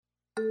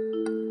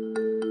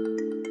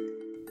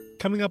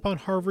Coming up on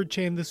Harvard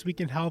Chain This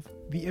Week in Health,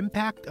 the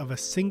impact of a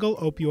single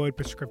opioid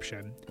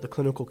prescription. The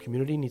clinical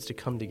community needs to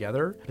come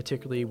together,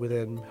 particularly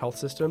within health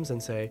systems,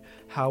 and say,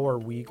 how are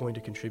we going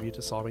to contribute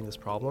to solving this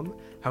problem?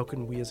 How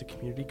can we as a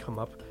community come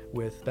up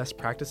with best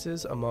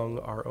practices among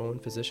our own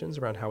physicians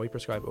around how we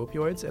prescribe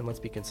opioids, and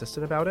let's be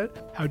consistent about it?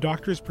 How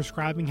doctors'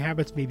 prescribing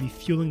habits may be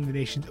fueling the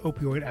nation's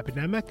opioid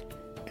epidemic,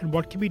 and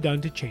what can be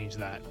done to change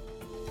that.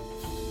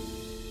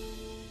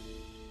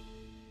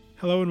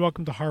 Hello and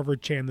welcome to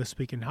Harvard Chain This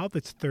Week in Health.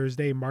 It's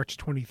Thursday, March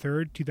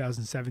 23rd,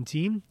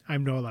 2017.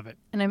 I'm Noah Levitt.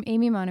 And I'm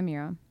Amy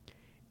Montemuro.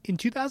 In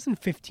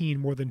 2015,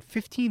 more than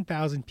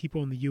 15,000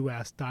 people in the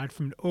U.S. died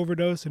from an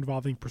overdose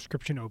involving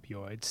prescription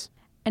opioids.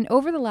 And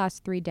over the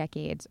last 3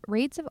 decades,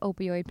 rates of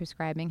opioid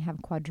prescribing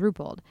have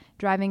quadrupled,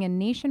 driving a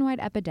nationwide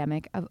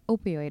epidemic of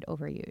opioid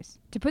overuse.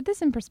 To put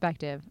this in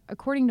perspective,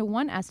 according to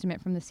one estimate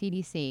from the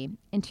CDC,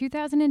 in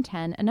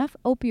 2010, enough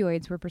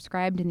opioids were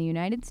prescribed in the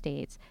United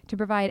States to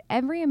provide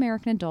every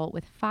American adult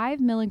with 5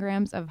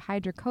 milligrams of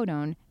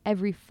hydrocodone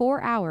every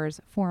 4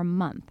 hours for a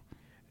month.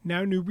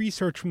 Now, new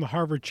research from the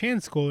Harvard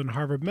Chan School and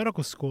Harvard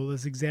Medical School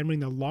is examining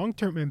the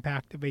long-term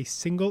impact of a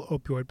single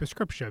opioid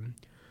prescription,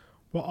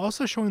 while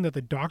also showing that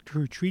the doctor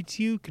who treats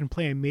you can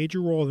play a major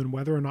role in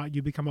whether or not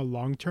you become a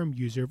long-term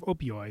user of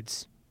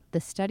opioids.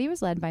 The study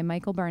was led by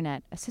Michael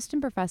Barnett,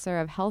 assistant professor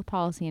of health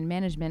policy and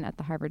management at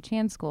the Harvard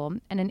Chan School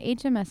and an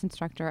HMS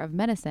instructor of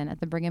medicine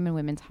at the Brigham and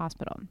Women's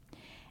Hospital.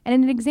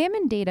 And it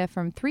examined data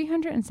from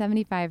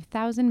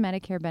 375,000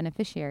 Medicare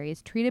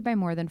beneficiaries treated by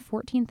more than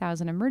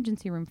 14,000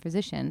 emergency room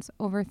physicians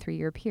over a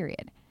 3-year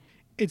period.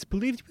 It's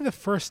believed to be the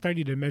first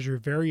study to measure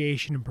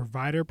variation in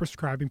provider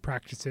prescribing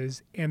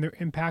practices and their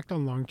impact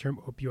on long-term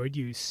opioid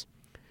use.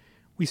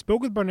 We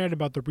spoke with Barnett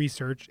about the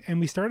research, and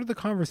we started the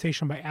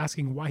conversation by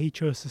asking why he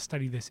chose to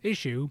study this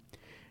issue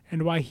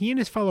and why he and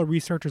his fellow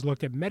researchers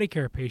looked at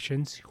Medicare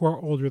patients who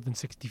are older than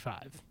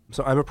 65.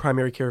 So I'm a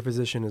primary care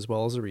physician as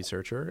well as a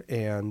researcher,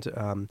 and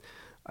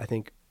I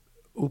think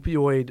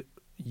opioid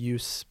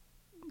use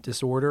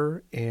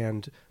disorder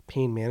and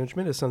pain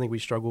management is something we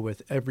struggle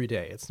with every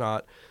day. It's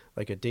not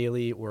like a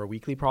daily or a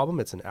weekly problem,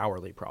 it's an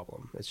hourly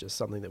problem. It's just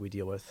something that we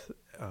deal with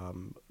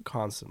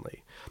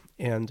constantly.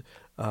 And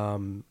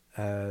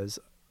as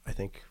I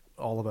think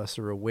all of us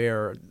are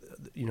aware,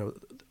 the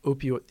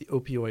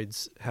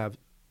opioids have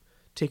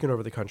taken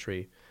over the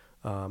country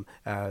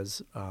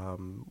as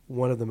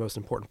one of the most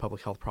important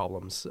public health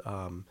problems,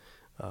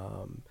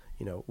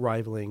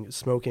 rivaling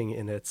smoking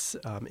in its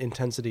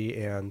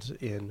intensity and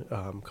in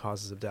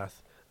causes of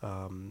death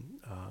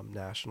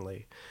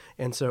nationally.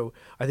 And so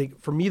I think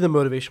for me, the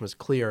motivation was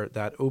clear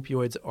that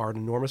opioids are an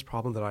enormous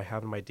problem that I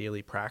have in my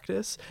daily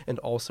practice and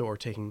also are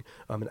taking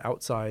an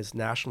outsized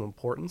national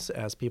importance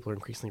as people are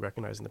increasingly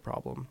recognizing the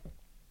problem.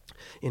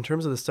 In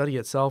terms of the study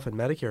itself and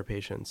Medicare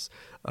patients,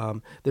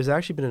 there's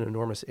actually been an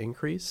enormous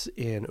increase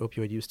in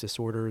opioid use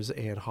disorders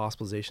and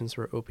hospitalizations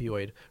for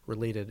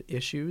opioid-related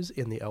issues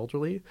in the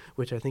elderly,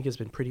 which I think has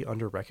been pretty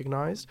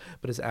under-recognized,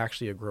 but is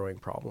actually a growing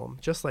problem,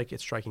 just like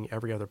it's striking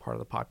every other part of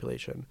the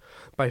population.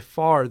 By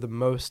far, the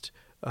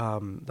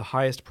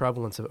highest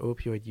prevalence of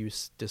opioid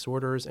use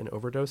disorders and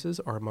overdoses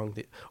are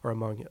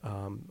among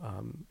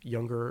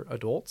younger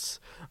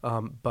adults,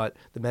 but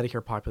the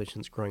Medicare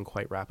population is growing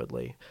quite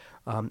rapidly.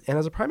 And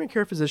as a primary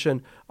care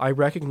physician, I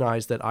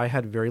recognized that I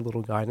had very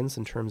little guidance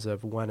in terms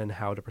of when and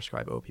how to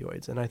prescribe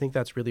opioids. And I think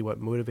that's really what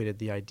motivated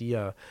the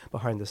idea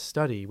behind this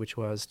study, which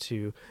was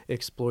to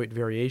exploit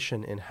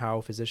variation in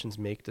how physicians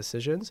make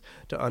decisions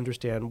to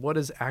understand what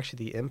is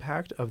actually the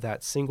impact of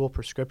that single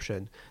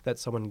prescription that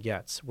someone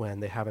gets when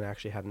they haven't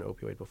actually had an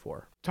opioid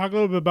before. Talk a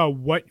little bit about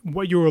what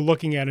you were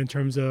looking at in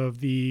terms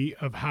of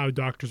how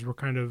doctors were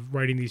kind of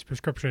writing these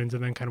prescriptions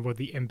and then kind of what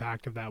the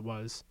impact of that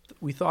was.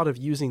 We thought of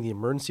using the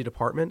emergency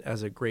department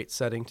as a great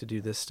setting to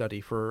do this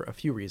study for a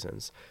few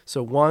reasons.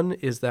 So one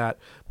is that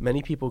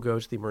many people go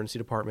to the emergency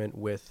department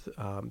with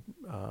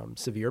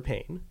severe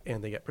pain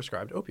and they get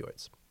prescribed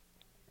opioids.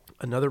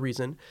 Another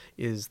reason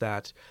is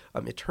that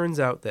it turns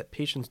out that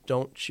patients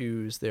don't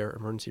choose their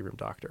emergency room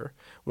doctor.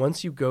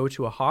 Once you go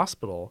to a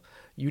hospital,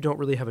 you don't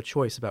really have a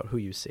choice about who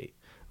you see.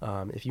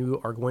 If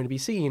you are going to be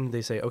seen,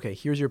 they say, okay,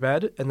 here's your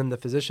bed, and then the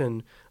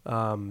physician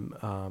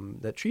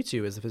that treats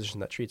you is the physician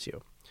that treats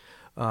you.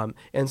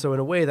 And so in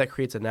a way that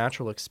creates a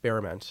natural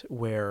experiment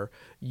where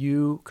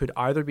you could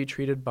either be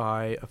treated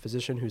by a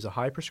physician who's a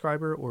high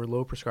prescriber or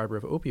low prescriber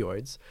of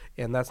opioids,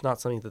 and that's not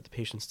something that the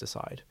patients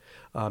decide.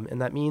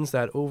 And that means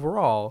that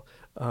overall,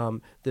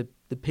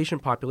 the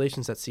patient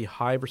populations that see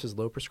high versus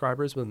low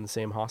prescribers within the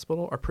same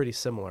hospital are pretty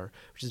similar,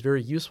 which is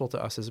very useful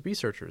to us as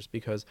researchers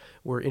because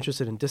we're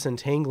interested in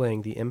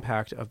disentangling the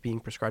impact of being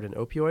prescribed an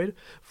opioid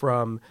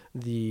from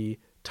the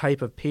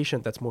type of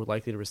patient that's more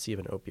likely to receive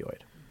an opioid.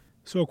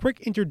 So a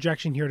quick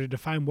interjection here to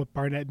define what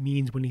Barnett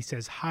means when he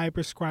says high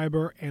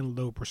prescriber and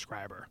low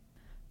prescriber.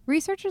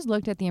 Researchers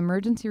looked at the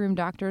emergency room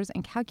doctors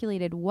and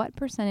calculated what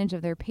percentage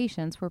of their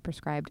patients were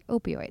prescribed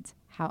opioids,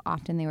 how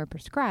often they were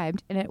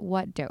prescribed, and at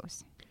what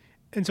dose.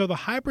 And so the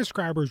high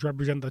prescribers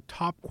represent the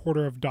top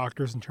quarter of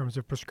doctors in terms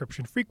of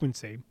prescription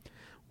frequency,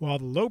 while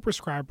the low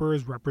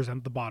prescribers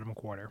represent the bottom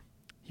quarter.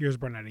 Here's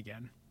Barnett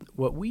again.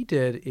 What we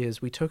did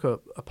is we took a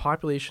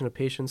population of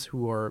patients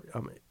who are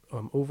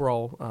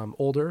overall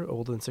older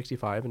than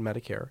 65 in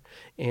Medicare,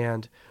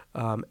 and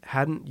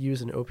hadn't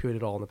used an opioid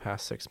at all in the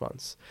past 6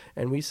 months.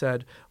 And we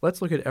said, let's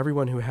look at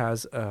everyone who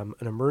has an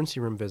emergency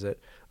room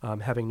visit,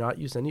 having not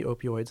used any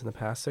opioids in the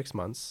past 6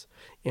 months,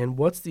 and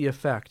what's the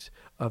effect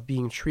of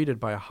being treated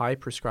by a high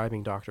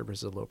prescribing doctor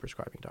versus a low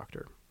prescribing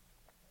doctor.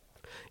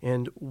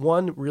 And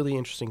one really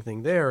interesting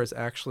thing there is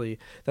actually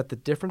that the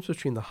difference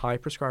between the high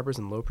prescribers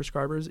and low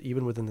prescribers,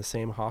 even within the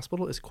same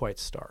hospital, is quite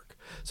stark.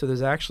 So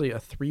there's actually a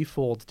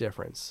threefold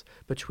difference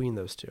between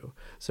those two.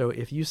 So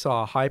if you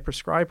saw a high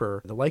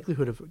prescriber, the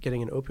likelihood of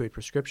getting an opioid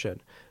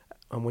prescription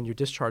when you're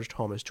discharged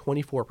home is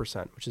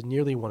 24%, which is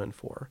nearly 1 in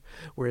 4.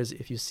 Whereas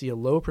if you see a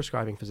low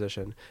prescribing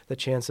physician, the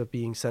chance of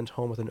being sent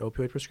home with an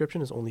opioid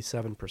prescription is only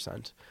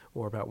 7%,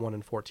 or about 1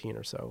 in 14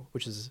 or so,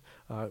 which is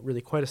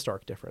really quite a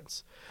stark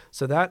difference.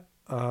 So that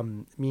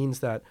means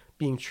that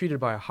being treated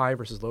by a high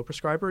versus low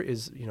prescriber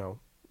is,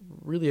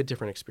 really a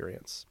different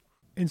experience.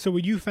 And so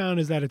what you found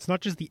is that it's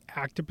not just the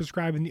act of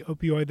prescribing the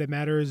opioid that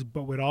matters,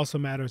 but what also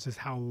matters is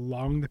how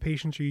long the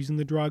patients are using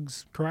the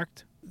drugs,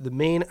 correct? The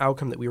main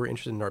outcome that we were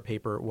interested in our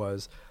paper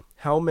was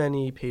how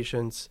many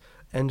patients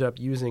end up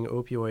using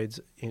opioids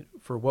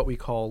for what we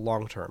call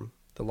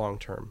the long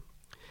term.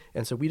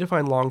 And so we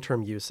define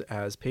long-term use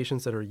as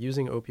patients that are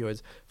using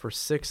opioids for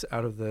 6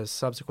 out of the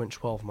subsequent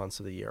 12 months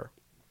of the year.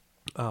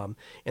 And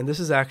this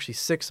is actually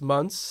 6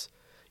 months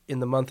in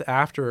the month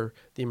after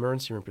the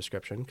emergency room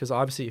prescription, because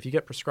obviously if you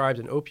get prescribed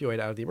an opioid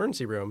out of the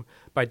emergency room,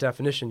 by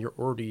definition, you're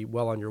already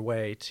well on your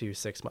way to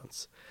 6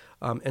 months.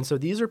 And so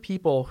these are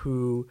people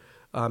who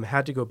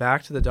had to go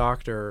back to the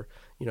doctor,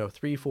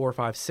 3, 4,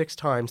 5, 6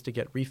 times to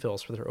get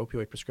refills for their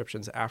opioid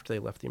prescriptions after they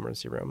left the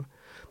emergency room.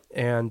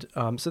 And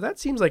so that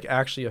seems like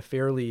actually a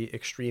fairly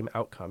extreme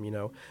outcome.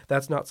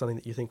 That's not something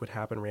that you think would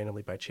happen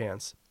randomly by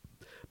chance.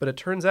 But it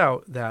turns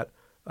out that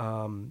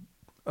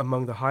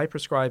among the high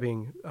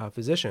prescribing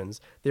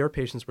physicians, their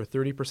patients were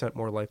 30%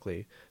 more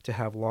likely to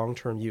have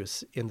long-term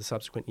use in the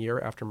subsequent year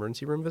after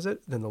emergency room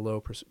visit than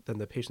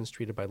the patients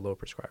treated by low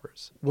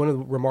prescribers. One of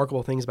the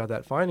remarkable things about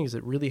that finding is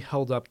it really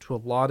held up to a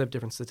lot of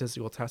different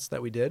statistical tests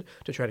that we did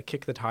to try to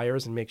kick the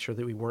tires and make sure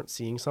that we weren't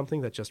seeing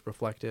something that just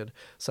reflected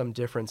some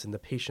difference in the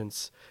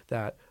patients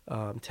that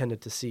tended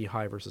to see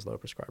high versus low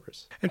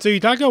prescribers. And so you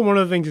talked about one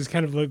of the things is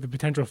kind of like the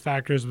potential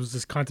factors was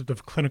this concept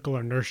of clinical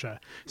inertia.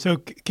 So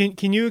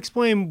can you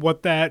explain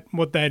what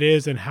that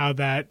is and how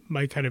that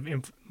might kind of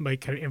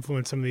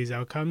influence some of these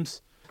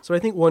outcomes? So I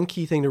think one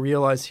key thing to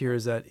realize here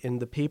is that in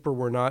the paper,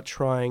 we're not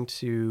trying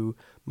to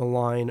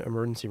malign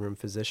emergency room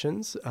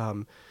physicians.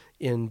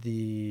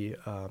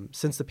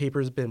 Since the paper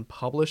has been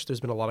published, there's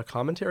been a lot of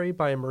commentary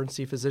by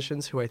emergency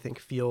physicians who I think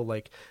feel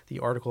like the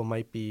article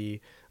might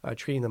be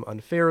treating them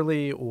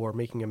unfairly or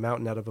making a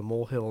mountain out of a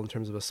molehill in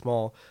terms of a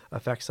small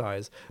effect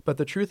size. But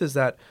the truth is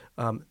that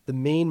the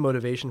main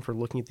motivation for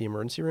looking at the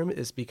emergency room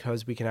is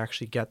because we can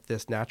actually get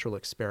this natural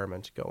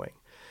experiment going.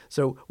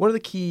 So one of the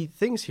key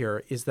things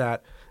here is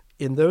that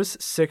in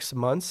those 6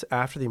 months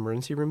after the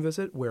emergency room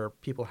visit where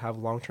people have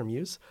long-term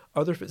use,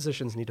 other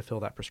physicians need to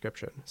fill that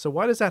prescription. So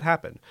why does that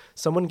happen?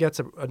 Someone gets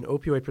an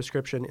opioid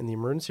prescription in the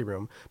emergency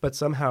room, but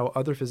somehow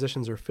other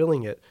physicians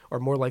are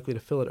more likely to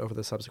fill it over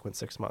the subsequent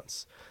 6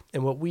 months.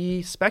 And what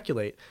we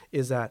speculate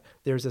is that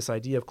there's this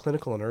idea of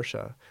clinical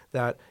inertia,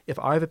 that if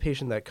I have a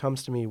patient that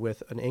comes to me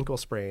with an ankle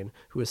sprain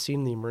who was seen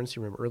in the emergency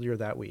room earlier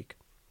that week,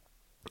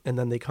 and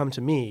then they come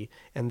to me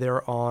and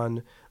they're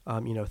on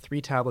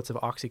 3 tablets of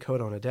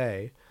oxycodone a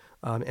day,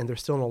 and they're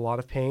still in a lot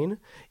of pain,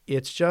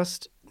 it's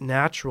just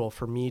natural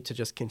for me to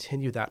just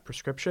continue that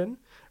prescription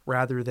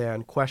rather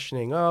than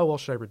questioning,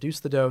 should I reduce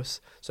the dose?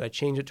 Should I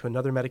change it to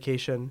another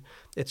medication?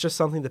 It's just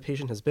something the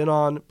patient has been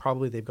on.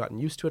 Probably they've gotten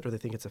used to it or they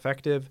think it's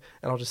effective,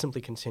 and I'll just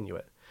simply continue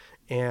it.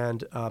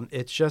 And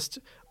it's just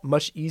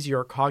much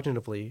easier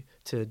cognitively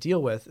to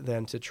deal with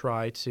than to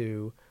try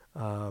to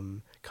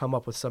come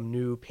up with some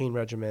new pain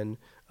regimen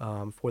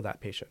for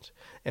that patient.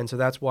 And so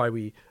that's why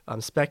we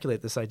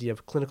speculate this idea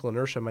of clinical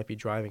inertia might be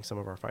driving some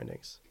of our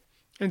findings.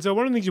 And so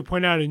one of the things you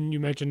point out, and you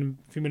mentioned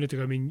a few minutes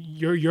ago, I mean,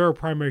 you're a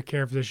primary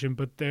care physician,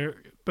 but there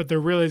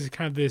really is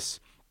kind of this,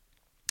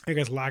 I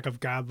guess, lack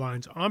of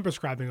guidelines on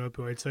prescribing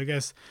opioids. So I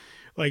guess,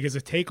 like, as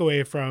a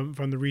takeaway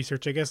from the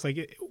research, I guess,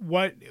 like,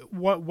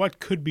 what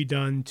could be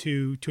done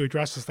to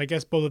address this? I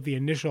guess both at the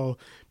initial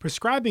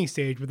prescribing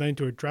stage, but then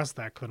to address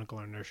that clinical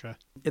inertia.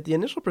 At the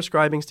initial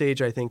prescribing stage,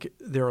 I think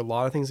there are a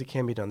lot of things that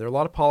can be done. There are a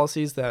lot of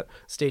policies that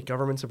state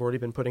governments have already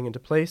been putting into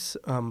place.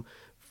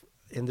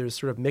 And there's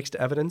sort of mixed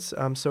evidence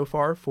so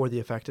far for the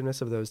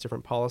effectiveness of those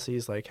different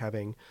policies, like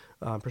having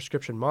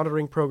prescription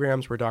monitoring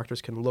programs where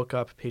doctors can look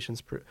up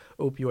patients'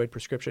 opioid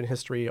prescription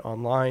history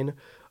online.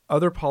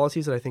 Other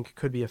policies that I think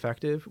could be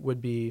effective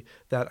would be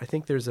that I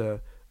think there's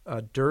a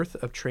dearth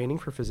of training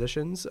for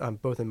physicians,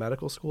 both in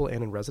medical school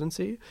and in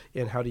residency,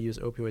 in how to use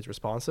opioids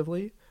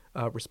responsibly.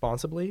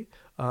 responsibly,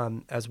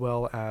 as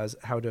well as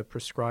how to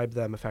prescribe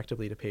them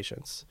effectively to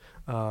patients.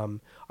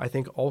 I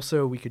think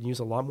also we could use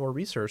a lot more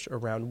research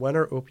around when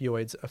are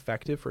opioids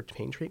effective for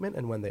pain treatment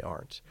and when they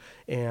aren't.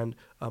 And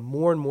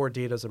more and more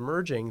data is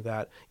emerging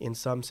that in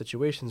some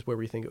situations where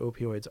we think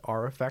opioids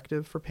are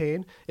effective for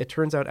pain, it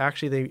turns out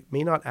actually they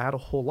may not add a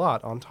whole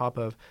lot on top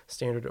of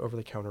standard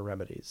over-the-counter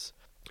remedies.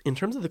 In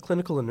terms of the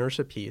clinical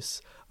inertia piece,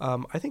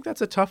 I think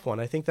that's a tough one.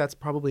 I think that's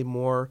probably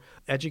more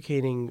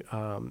educating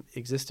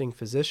existing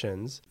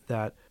physicians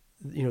that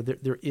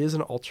there is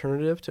an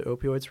alternative to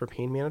opioids for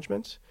pain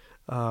management,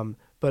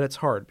 but it's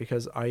hard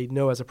because I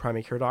know as a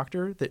primary care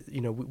doctor that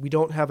we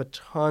don't have a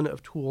ton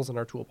of tools in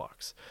our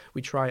toolbox.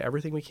 We try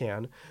everything we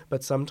can,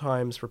 but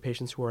sometimes for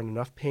patients who are in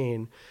enough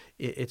pain,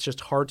 it's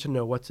just hard to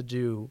know what to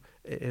do.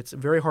 It's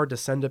very hard to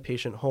send a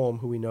patient home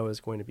who we know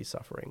is going to be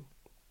suffering.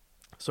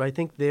 So I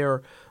think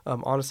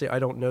honestly, I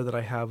don't know that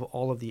I have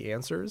all of the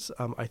answers.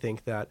 I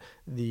think that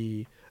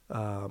the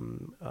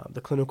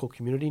clinical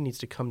community needs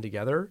to come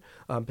together,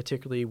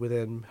 particularly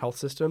within health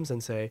systems,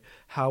 and say,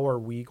 how are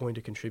we going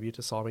to contribute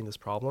to solving this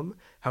problem?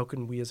 How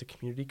can we as a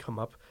community come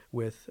up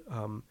with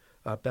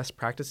best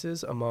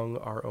practices among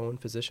our own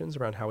physicians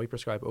around how we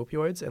prescribe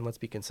opioids, and let's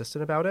be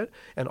consistent about it,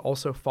 and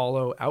also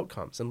follow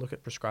outcomes and look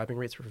at prescribing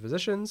rates for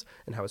physicians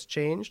and how it's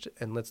changed,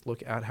 and let's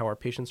look at how our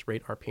patients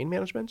rate our pain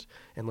management,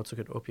 and let's look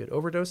at opiate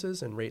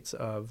overdoses and rates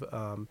of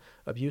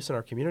abuse in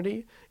our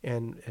community,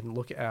 and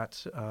look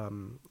at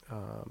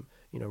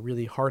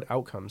really hard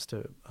outcomes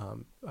to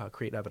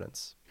create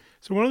evidence.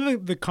 So one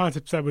of the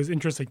concepts that was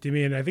interesting to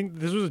me, and I think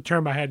this was a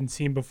term I hadn't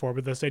seen before,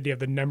 but this idea of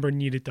the number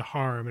needed to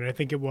harm, and I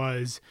think it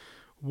was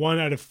 1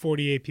 out of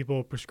 48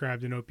 people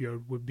prescribed an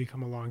opioid would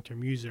become a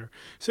long-term user.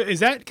 So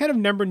is that kind of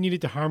number needed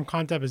to harm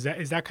concept? Is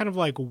that kind of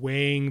like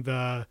weighing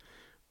the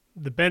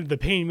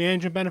pain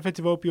management benefits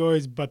of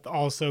opioids, but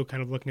also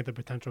kind of looking at the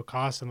potential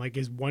costs? And like,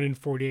 is 1 in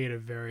 48 a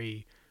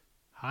very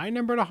high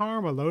number to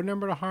harm, a low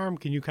number to harm?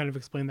 Can you kind of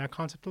explain that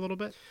concept a little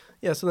bit?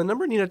 Yeah, so the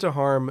number needed to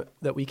harm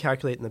that we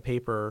calculate in the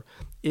paper,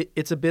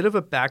 it's a bit of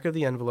a back of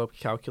the envelope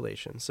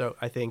calculation. So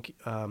I think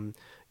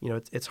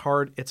it's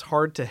hard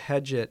to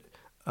hedge it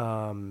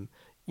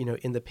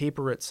in the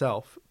paper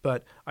itself,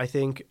 but I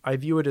think I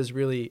view it as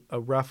really a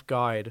rough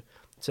guide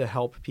to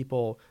help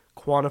people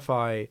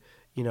quantify.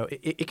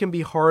 It can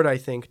be hard, I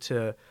think,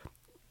 to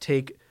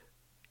take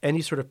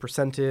any sort of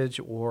percentage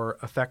or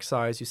effect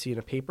size you see in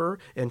a paper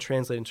and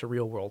translate into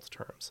real world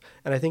terms.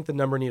 And I think the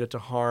number needed to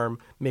harm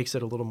makes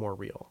it a little more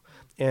real.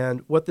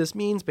 And what this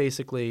means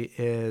basically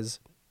is,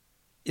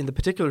 in the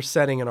particular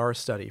setting in our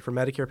study for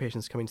Medicare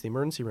patients coming to the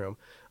emergency room,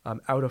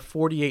 out of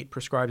 48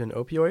 prescribed an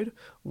opioid,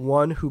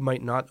 1 who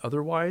might not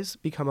otherwise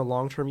become a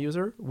long-term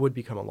user would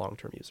become a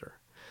long-term user.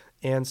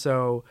 And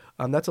so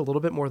that's a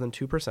little bit more than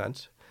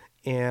 2%.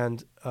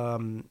 And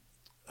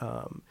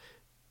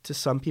to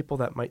some people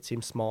that might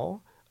seem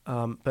small,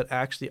 but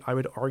actually I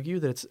would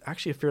argue that it's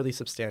actually a fairly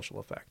substantial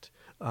effect.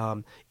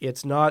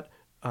 It's not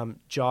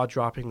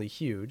jaw-droppingly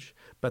huge,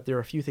 but there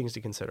are a few things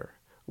to consider.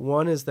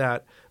 One is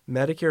that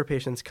Medicare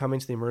patients coming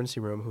to the emergency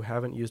room who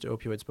haven't used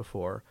opioids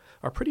before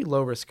are a pretty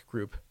low-risk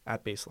group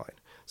at baseline.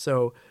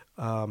 So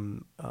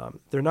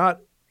they're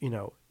not,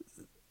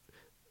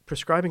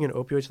 prescribing an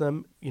opioid to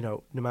them,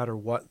 no matter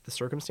what the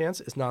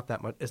circumstance, is not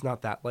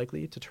that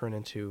likely to turn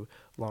into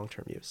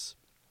long-term use.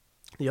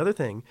 The other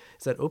thing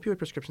is that opioid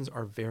prescriptions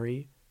are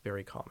very,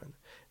 very common.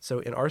 So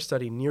in our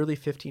study, nearly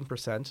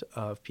 15%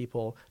 of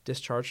people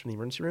discharged from the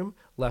emergency room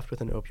left with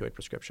an opioid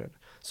prescription.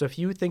 So if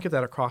you think of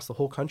that across the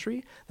whole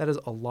country, that is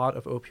a lot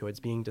of opioids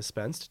being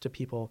dispensed to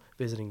people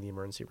visiting the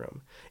emergency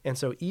room. And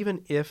so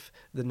even if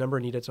the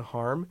number needed to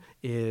harm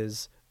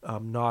is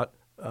not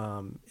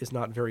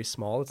very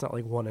small, it's not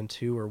like 1 in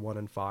 2 or 1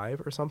 in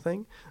 5 or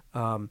something,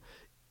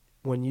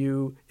 when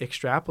you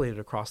extrapolate it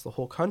across the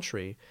whole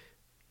country,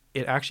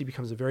 it actually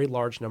becomes a very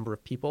large number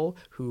of people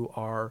who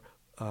are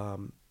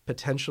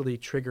potentially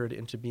triggered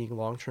into being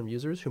long-term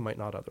users who might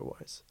not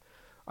otherwise.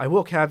 I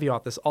will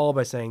caveat this all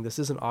by saying this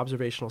is an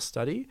observational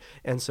study,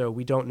 and so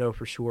we don't know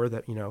for sure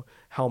that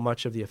how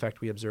much of the effect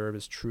we observe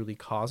is truly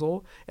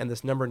causal, and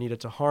this number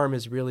needed to harm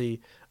is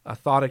really a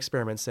thought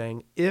experiment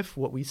saying if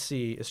what we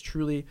see is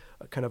truly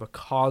a kind of a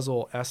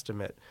causal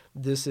estimate,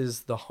 this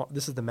is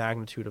the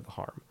magnitude of the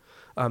harm.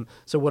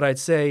 So what I'd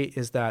say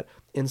is that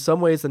in some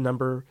ways the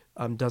number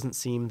doesn't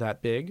seem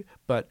that big,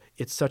 but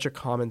it's such a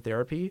common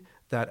therapy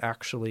that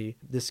actually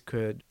this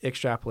could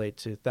extrapolate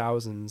to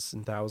thousands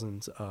and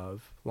thousands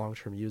of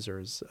long-term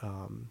users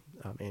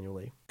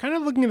annually. Kind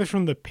of looking at this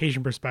from the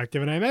patient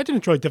perspective, and I imagine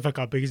it's really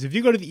difficult because if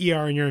you go to the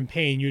ER and you're in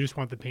pain, you just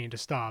want the pain to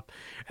stop.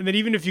 And then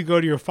even if you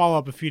go to your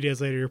follow-up a few days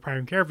later, your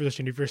primary care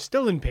physician, if you're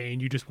still in pain,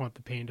 you just want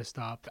the pain to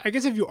stop. I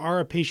guess if you are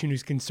a patient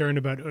who's concerned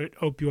about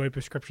opioid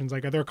prescriptions,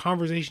 like, are there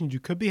conversations you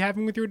could be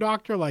having with your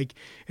doctor? Like,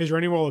 is there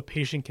any role a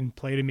patient can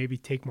play to maybe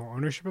take more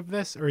ownership of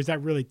this? Or is that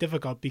really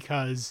difficult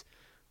because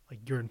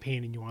you're in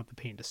pain and you want the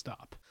pain to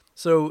stop?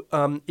 So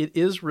it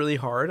is really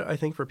hard, I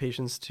think, for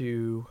patients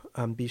to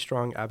be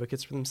strong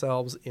advocates for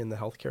themselves in the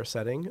healthcare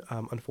setting,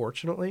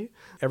 unfortunately.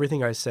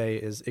 Everything I say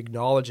is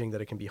acknowledging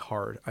that it can be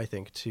hard, I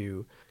think,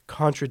 to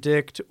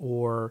contradict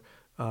or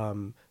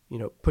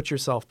put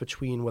yourself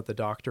between what the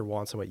doctor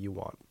wants and what you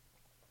want.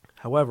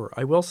 However,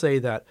 I will say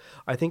that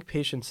I think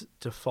patients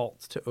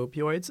default to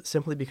opioids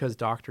simply because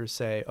doctors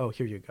say, "Oh,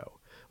 here you go."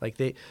 Like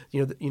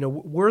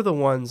we're the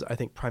ones, I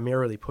think,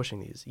 primarily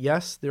pushing these.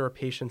 Yes, there are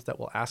patients that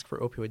will ask for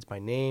opioids by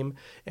name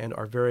and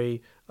are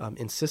very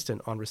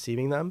insistent on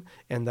receiving them,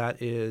 and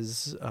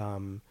that's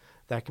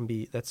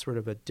sort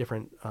of a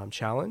different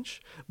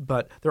challenge.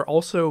 But there are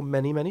also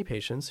many, many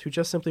patients who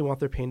just simply want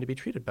their pain to be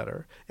treated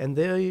better, and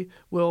they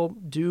will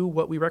do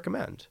what we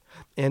recommend.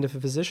 And if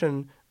a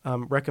physician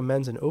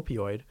recommends an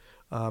opioid,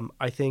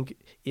 I think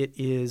it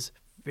is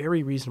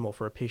very reasonable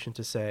for a patient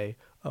to say,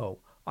 "Oh,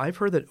 I've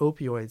heard that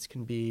opioids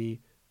can be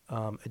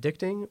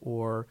addicting,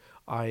 or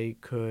I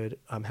could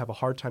have a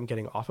hard time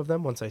getting off of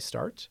them once I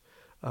start.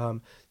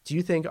 Do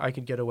you think I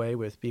could get away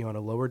with being on a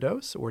lower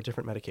dose or a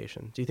different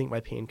medication? Do you think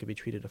my pain could be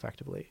treated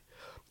effectively?"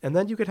 And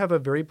then you could have a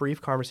very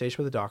brief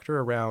conversation with the doctor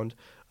around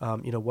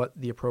what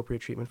the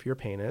appropriate treatment for your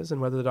pain is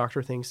and whether the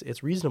doctor thinks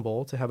it's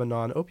reasonable to have a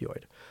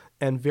non-opioid.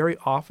 And very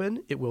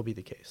often it will be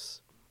the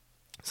case.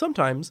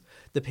 Sometimes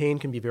the pain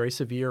can be very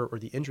severe or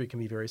the injury can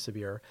be very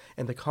severe,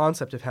 and the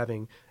concept of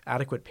having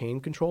adequate pain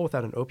control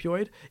without an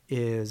opioid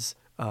is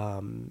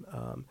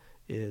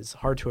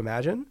hard to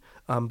imagine.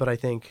 But I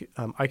think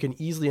I can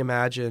easily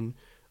imagine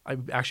it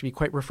would actually be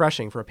quite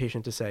refreshing for a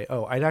patient to say,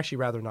 "Oh, I'd actually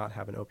rather not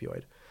have an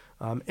opioid."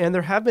 And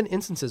there have been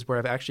instances where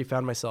I've actually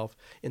found myself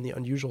in the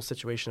unusual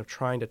situation of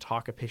trying to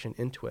talk a patient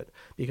into it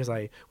because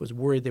I was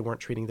worried they weren't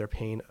treating their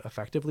pain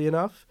effectively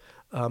enough.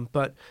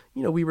 But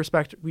we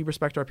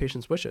respect our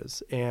patients'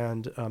 wishes,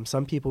 and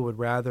some people would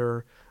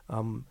rather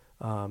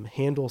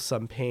handle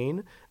some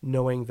pain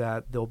knowing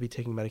that they'll be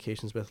taking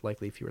medications with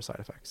likely fewer side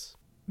effects.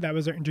 That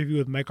was our interview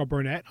with Michael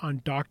Burnett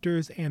on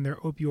doctors and their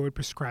opioid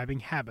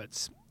prescribing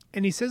habits.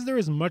 And he says there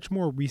is much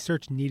more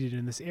research needed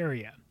in this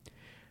area.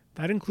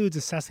 That includes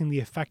assessing the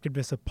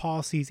effectiveness of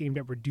policies aimed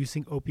at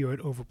reducing opioid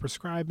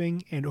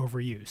overprescribing and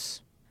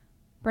overuse.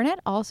 Burnett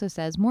also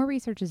says more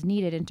research is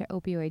needed into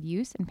opioid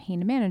use and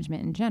pain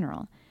management in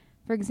general.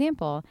 For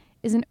example,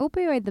 is an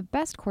opioid the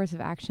best course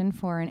of action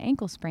for an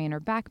ankle sprain or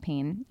back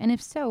pain? And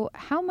if so,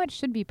 how much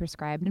should be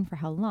prescribed and for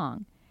how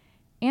long?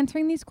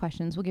 Answering these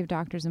questions will give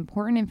doctors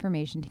important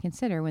information to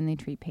consider when they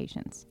treat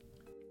patients.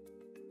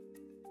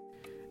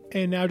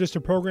 And now just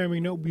a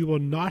programming note, we will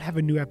not have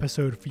a new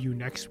episode for you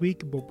next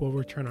week, but we'll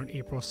return on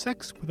April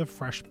 6th with a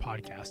fresh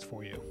podcast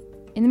for you.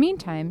 In the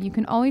meantime, you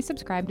can always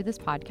subscribe to this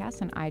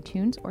podcast on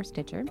iTunes or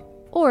Stitcher,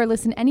 or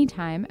listen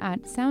anytime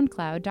at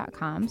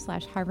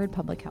soundcloud.com/Harvard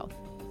Public Health.